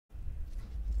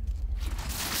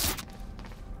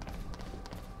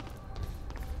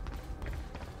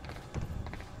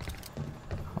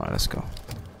Alright, let's go.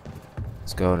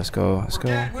 Let's go, let's go, let's go.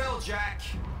 We're at will, Jack.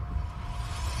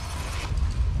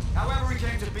 However we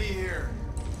came to be here,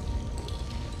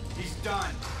 he's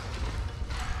done.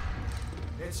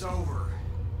 It's over.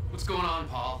 What's going on,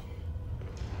 Paul?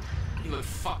 You look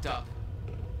fucked up.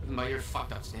 Even by your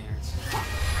fucked up standards.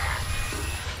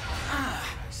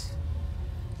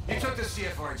 You took the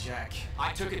CFR, Jack.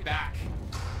 I took it back.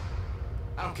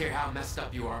 I don't care how messed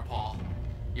up you are, Paul.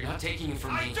 You're not taking it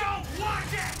from me. I don't want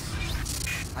it!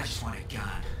 I just want it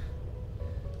gone.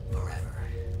 Forever.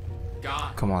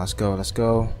 Gone. Come on, let's go, let's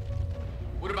go.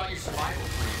 What about your survival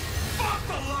plan? Fuck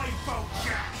the lifeboat,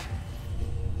 Jack!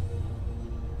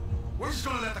 We're just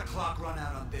gonna let the clock run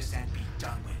out on this and be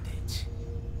done with it.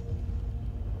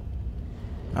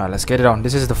 Alright, let's get it on.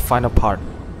 This is the final part.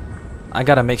 I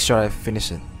gotta make sure I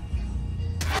finish it.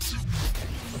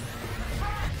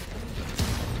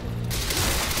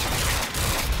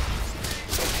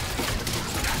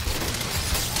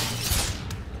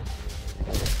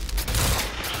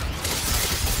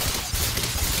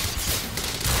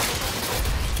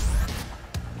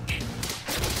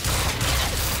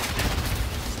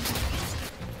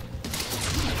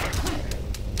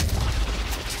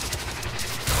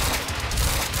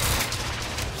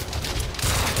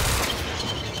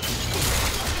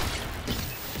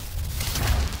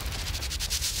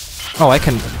 Oh, I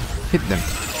can hit them.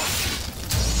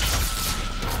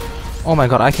 Oh my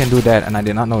god, I can do that and I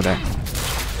did not know that.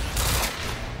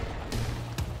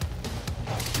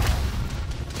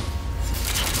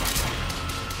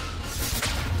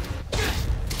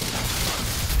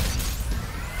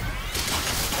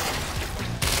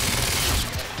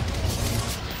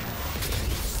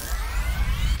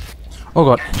 Oh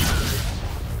god.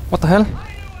 What the hell?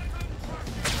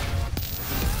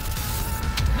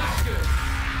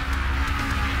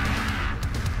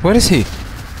 Where is he?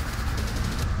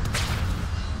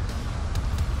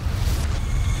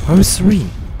 Where is Serene?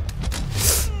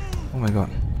 Oh my god.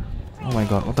 Oh my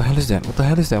god. What the hell is that? What the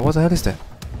hell is that? What the hell is that?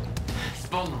 He's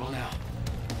vulnerable now.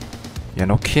 Yeah,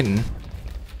 no kidding.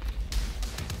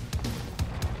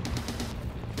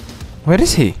 Where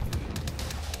is he?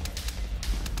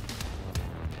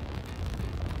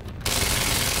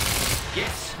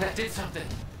 Yes, that did something.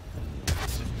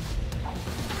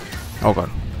 Oh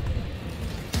god.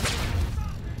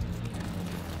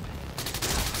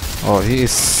 Oh, he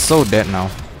is so dead now.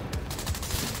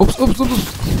 Oops, oops, oops, oops.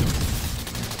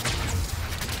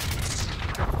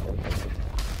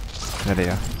 There they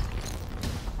are.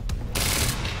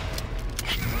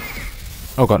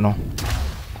 Oh god, no.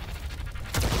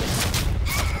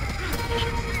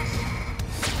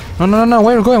 No, no, no, no,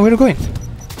 where are you going? Where are you going?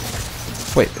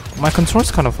 Wait, my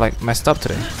control's kind of like messed up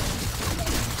today.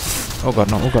 Oh god,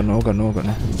 no, oh god, no, oh god, no, oh god,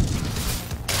 no.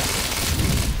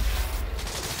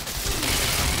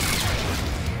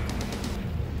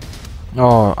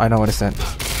 Oh, I know what is that.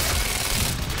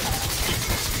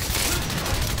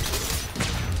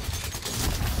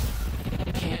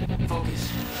 Can't focus.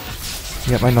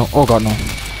 Yep, I know. Oh god, no.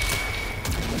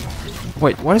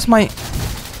 Wait, what is my...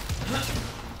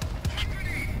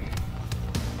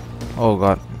 Oh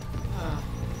god.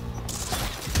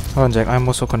 Hold on, Jack, I'm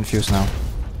also confused now.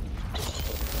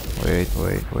 Wait,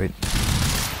 wait, wait.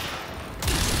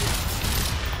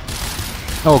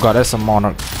 Oh god, that's some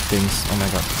monarch things. Oh my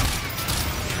god.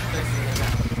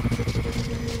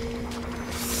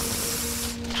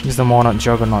 He's the monarch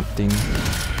juggernaut thing.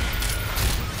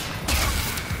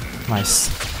 Nice.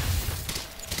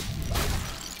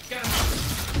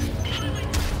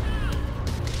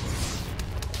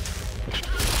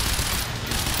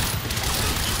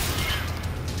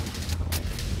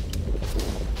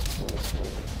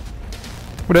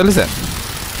 What the hell is that?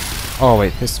 Oh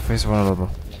wait, he's vulnerable.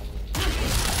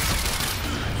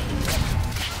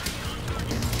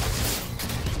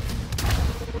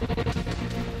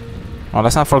 Oh,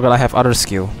 let's not forget I have other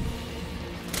skill.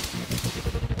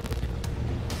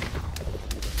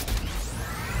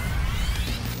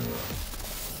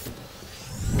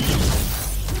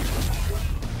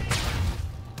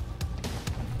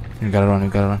 You gotta run, you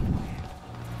gotta run.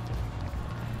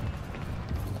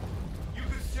 You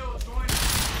can still join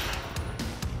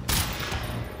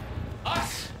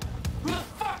Us? Who the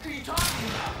fuck are you talking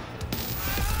about?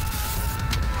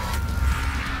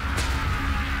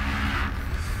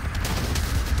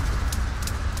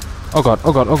 Oh god,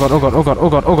 oh god, oh god, oh god, oh god, oh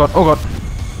god, oh god, oh god.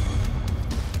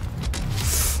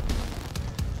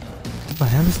 What the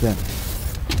hell is that?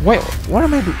 Wait, where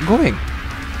am I going?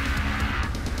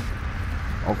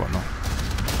 Oh god, no.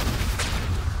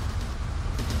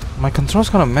 My control's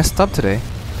kind of messed up today.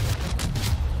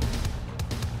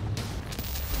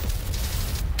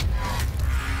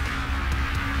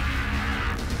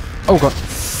 Oh god.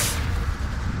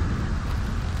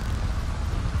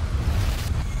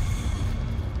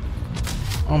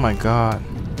 Oh my god.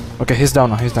 Okay, he's down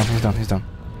now. He's down. He's down. He's down.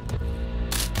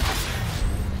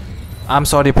 I'm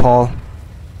sorry, Paul.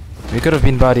 We could have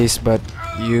been buddies, but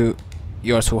you're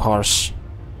too harsh.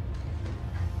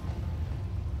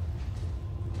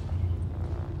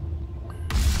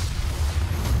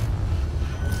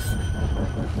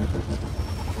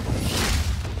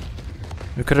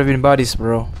 We could have been buddies,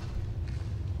 bro.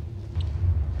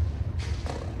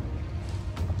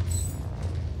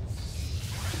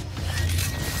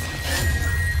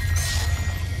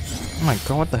 Oh my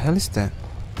god, what the hell is that?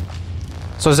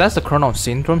 So that's the Chronon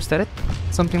Syndrome stated?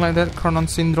 Something like that, Chronon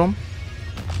Syndrome?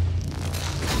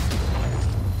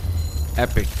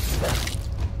 Epic.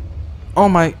 Oh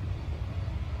my...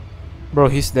 Bro,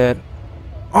 he's dead.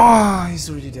 Oh, he's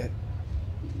already dead.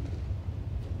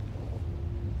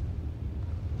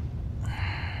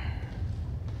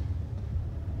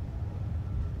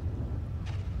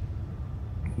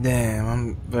 Damn,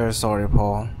 I'm very sorry,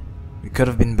 Paul. We could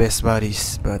have been best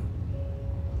buddies, but...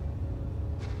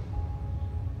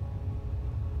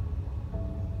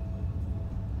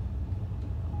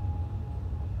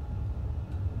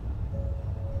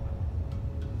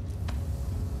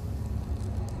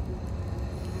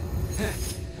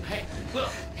 Hey, Will,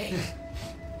 hey.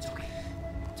 It's okay.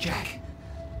 Jack.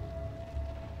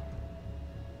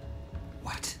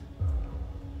 What?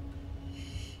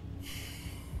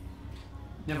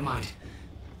 Never mind.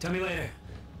 Tell me later.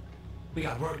 We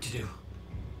got work to do.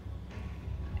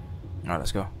 Alright,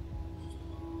 let's go.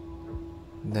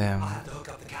 Damn. I'll have to hook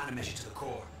up the countermeasure to the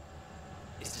core.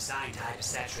 It's designed to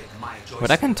hypersaturate the Maya joystick.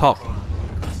 But I can talk.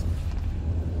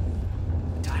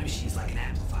 The time machine's like an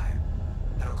amplifier.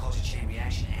 That'll cause a chain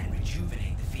reaction and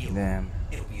rejuvenate the field. Damn.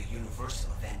 It'll be a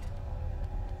universal event.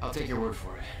 I'll take your word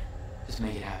for it. Just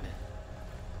make it happen.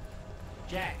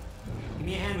 Jack, give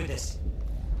me a hand with this.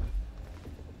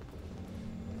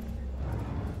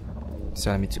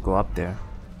 Telling me to go up there.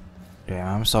 Damn,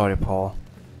 I'm sorry, Paul.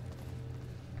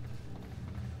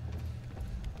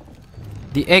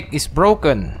 The egg is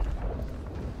broken.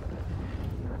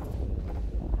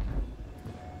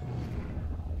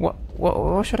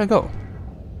 Where should I go?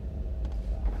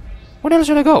 Where the hell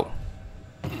should I go?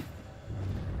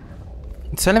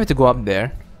 It's telling me to go up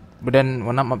there, but then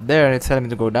when I'm up there, it's telling me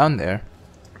to go down there.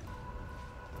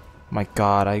 My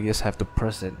god, I just have to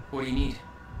press it. What do you need?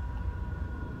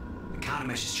 The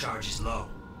countermeasure's charge is low.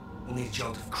 We'll need a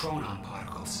jolt of chronon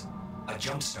particles. A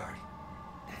jump start.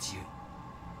 That's you.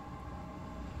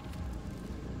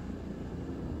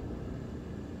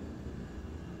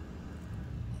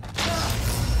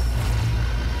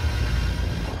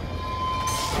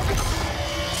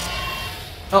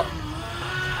 Oh.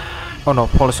 Oh no,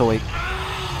 Paul is awake. Don't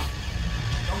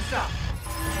stop.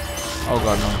 Oh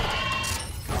god, no.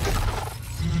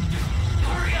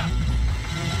 Hurry up!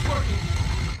 It's working.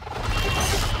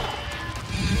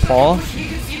 Paul? Push me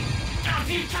against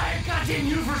the entire goddamn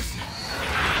universe.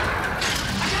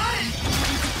 I got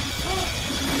it!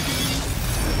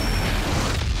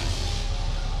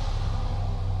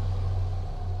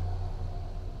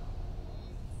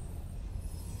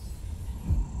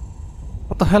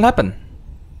 What the hell happened?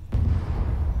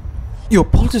 Yo,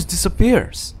 Paul just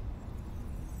disappears.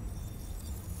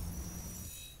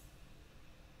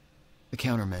 The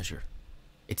countermeasure.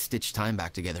 It stitched time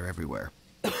back together everywhere.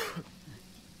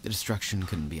 The destruction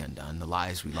couldn't be undone. The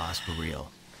lives we lost were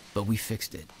real. But we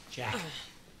fixed it. Jack.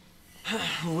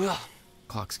 Will,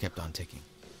 Clocks kept on ticking.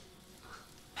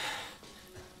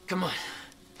 come on.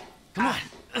 Come on.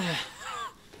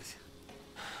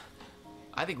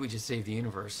 I think we just saved the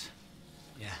universe.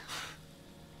 Yeah.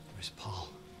 Where's Paul?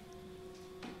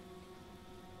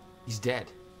 He's dead.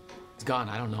 He's gone.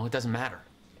 I don't know. It doesn't matter.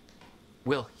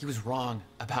 Will, he was wrong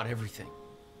about everything.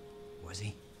 Was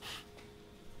he?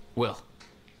 Will.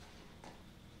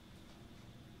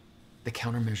 The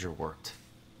countermeasure worked.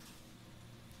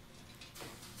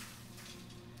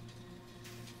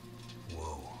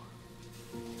 Whoa.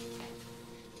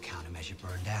 Countermeasure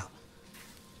burned out.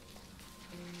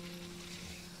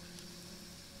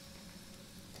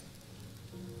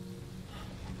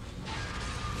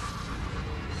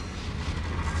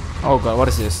 Oh god, what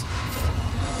is this?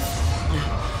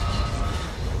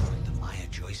 The Maya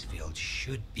joystick field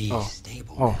should be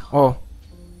stable Oh, now. oh,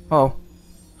 oh,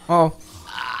 oh. Of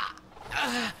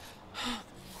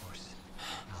course,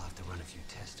 I'll have to run a few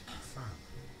tests to confirm.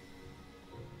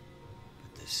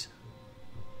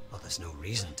 But there's no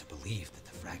reason to believe that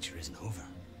the fracture isn't over.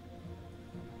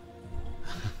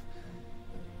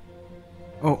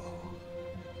 Oh.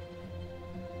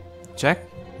 Jack,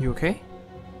 you okay?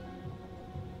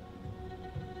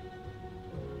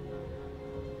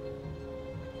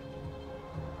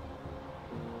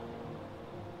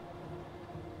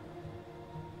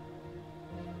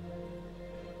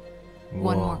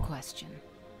 One more Whoa. question.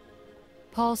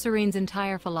 Paul Serene's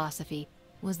entire philosophy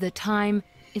was that time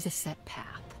is a set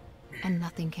path, and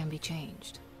nothing can be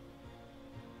changed.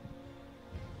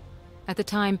 At the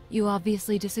time, you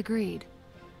obviously disagreed.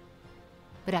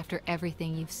 But after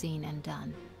everything you've seen and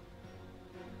done,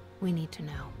 we need to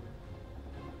know.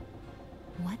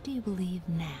 What do you believe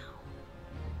now?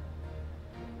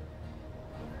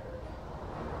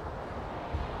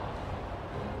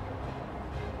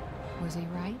 Was he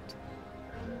right?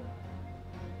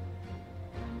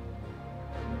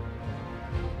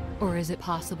 Or is it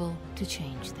possible to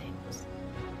change things?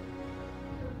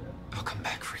 I'll come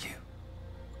back for you.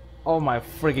 Oh my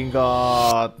freaking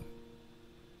god.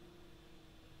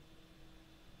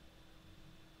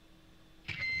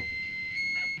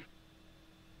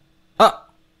 Ah!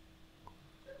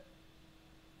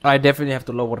 I definitely have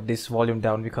to lower this volume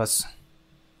down because,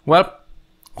 well,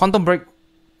 Quantum Break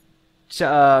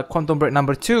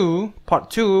number 2,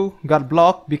 part 2 got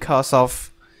blocked because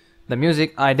of the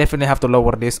music. I definitely have to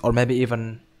lower this or maybe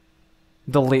even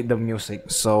delete the music.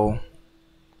 So,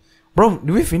 bro,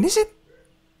 do we finish it?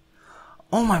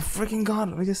 Oh my freaking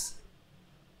god, we just...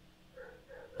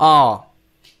 Oh.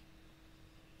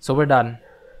 So we're done.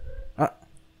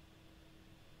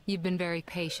 You've been very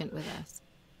patient with us,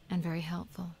 and very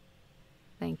helpful.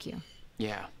 Thank you.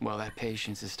 Yeah, well, that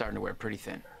patience is starting to wear pretty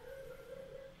thin.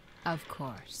 Of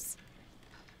course.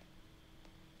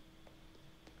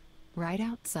 Right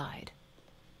outside.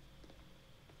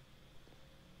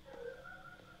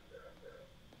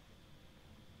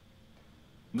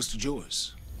 Mr.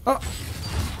 Joyce. Oh.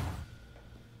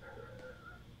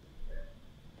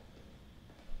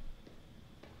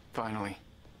 Finally.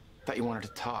 Thought you wanted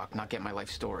to talk, not get my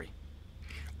life story.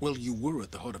 Well, you were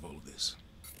at the heart of all of this.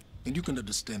 And you can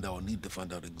understand our need to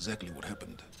find out exactly what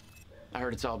happened. I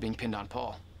heard it's all being pinned on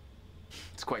Paul.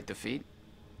 It's quite the feat.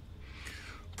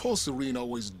 Paul Serene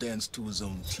always danced to his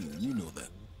own tune, you know that.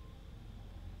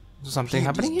 Something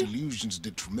happening His here? delusions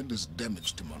did tremendous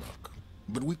damage to Monarch.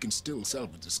 But we can still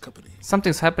salvage this company.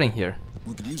 Something's happening here.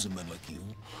 We could use a man like you.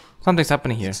 Something's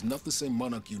happening here. It's not the same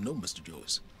Monarch you know, Mr.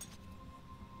 Joyce.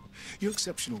 Your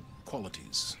exceptional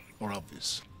qualities are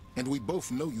obvious. And we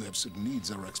both know you have certain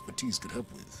needs our expertise could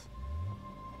help with.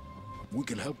 We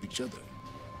can help each other.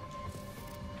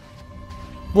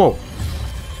 Whoa.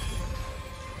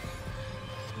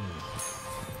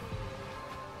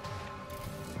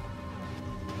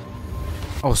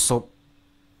 Oh, so...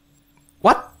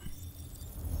 What?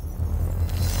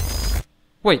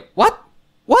 Wait, what?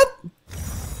 What?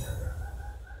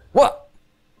 What?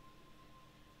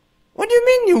 What do you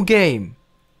mean new game?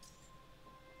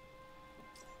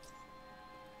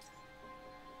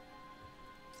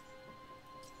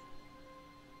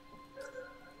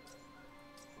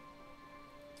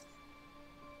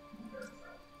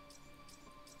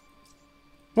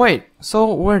 Wait,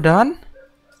 so we're done?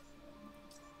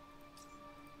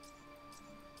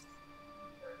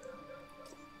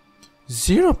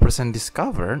 %0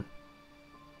 discovered?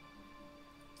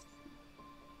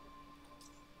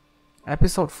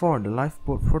 Episode 4, The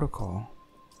Lifeboat Protocol.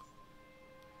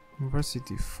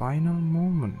 University final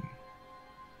moment.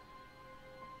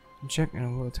 Jack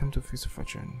and will attempt to fix the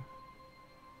fracture.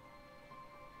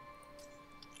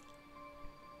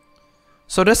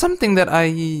 So there's something that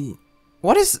I...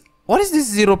 What is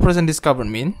this 0% discovered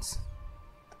means?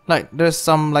 Like there's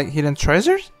some like hidden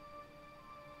treasures?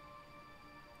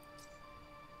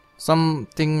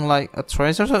 Something like a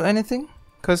treasure or anything?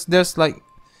 Cause there's like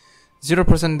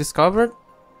 0% discovered,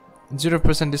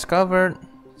 0% discovered,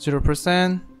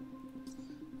 0%.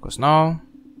 Cause now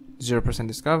 0%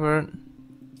 discovered.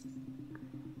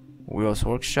 Wheels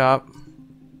workshop.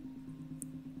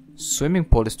 Swimming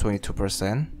pool is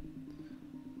 22%.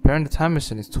 Parent time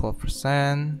machine is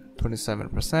 12%,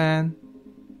 27%.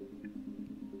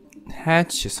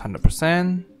 Hatch is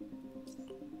 100%.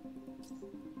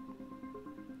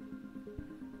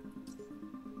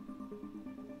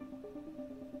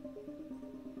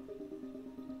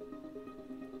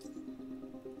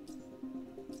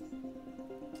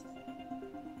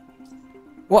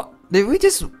 What? Did we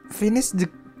just finish the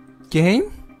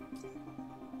game?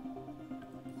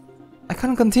 I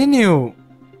can't continue.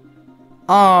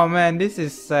 Oh man, this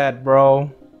is sad,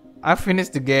 bro. I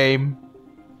finished the game.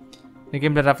 The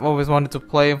game that I've always wanted to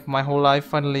play my whole life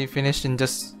finally finished in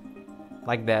just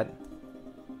like that.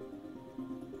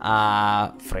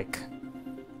 Frick.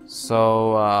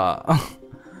 So,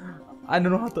 I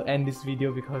don't know how to end this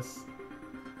video because...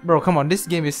 Bro, come on, this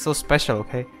game is so special,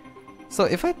 okay? So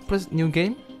if I press new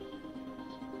game...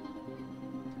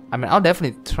 I mean, I'll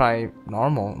definitely try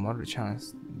normal, moderate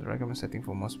chance. The recommend setting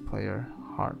for most player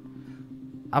hard.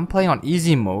 I'm playing on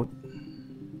easy mode.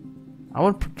 I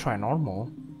would try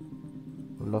normal.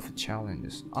 Love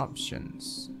challenges.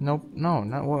 Options. Nope. No.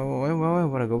 Not. Why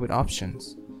would I go with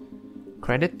options?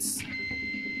 Credits.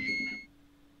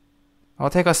 I'll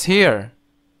take us here.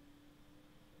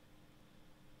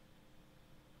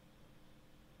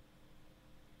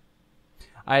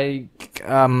 My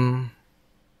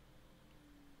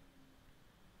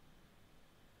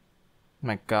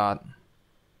God.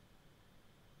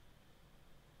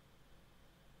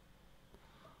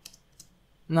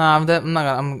 Nah, I'm not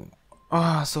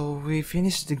gonna. So we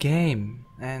finished the game,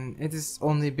 and it has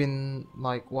only been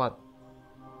like what,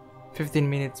 15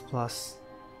 minutes plus.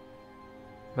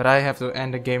 But I have to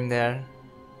end the game there.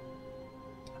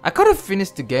 I could have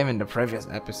finished the game in the previous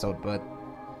episode, but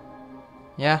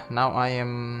yeah, now I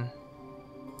am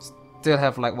still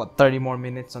have like what, 30 more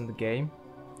minutes on the game.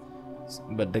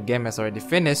 But the game has already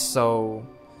finished, so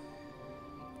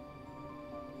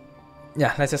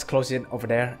yeah, let's just close it over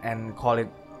there and call it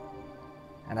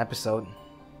an episode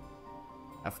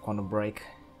of Quantum Break.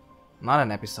 Not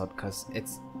an episode, because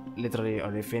it's literally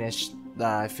already finished.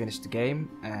 I finished the game,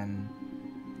 and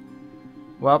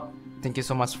well, thank you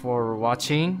so much for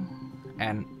watching,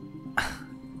 and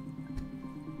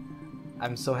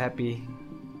I'm so happy.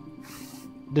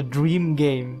 The dream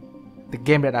game, the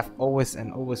game that I've always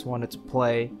wanted to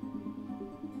play,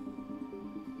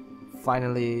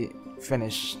 finally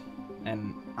finished,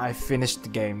 and I finished the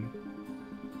game.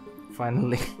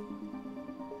 Finally.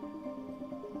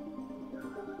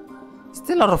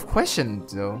 Still a lot of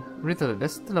questions though. Really,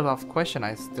 there's still a lot of questions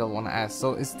I still want to ask.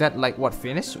 So is that like what,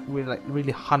 finished? We're like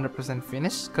really 100%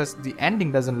 finished? Because the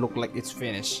ending doesn't look like it's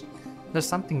finished. There's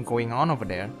something going on over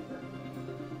there.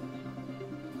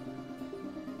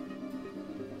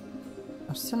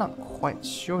 I'm still not quite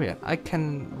sure yet. I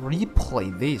can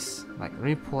replay this. Like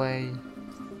replay.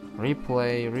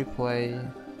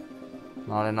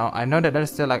 I don't know. I know that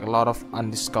there's still like a lot of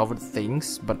undiscovered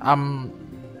things, but I'm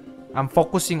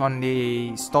focusing on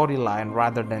the storyline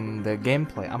rather than the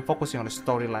gameplay. I'm focusing on the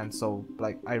storyline, so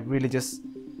like I really just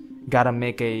gotta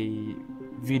make a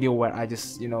video where I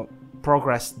just, you know,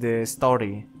 progress the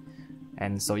story.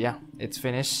 And so yeah, it's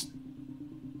finished.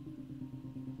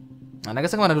 And I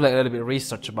guess I'm gonna do like a little bit of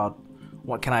research about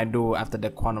what can I do after the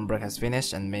Quantum Break has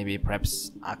finished, and maybe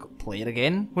perhaps I could play it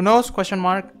again. Who knows? Question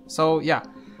mark. So yeah,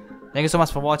 thank you so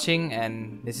much for watching,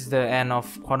 and this is the end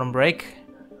of Quantum Break.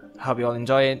 I hope you all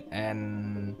enjoy it,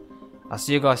 and I'll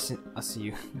see you guys. I'll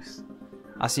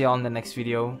see you on the next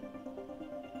video.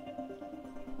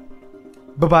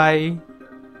 Bye bye.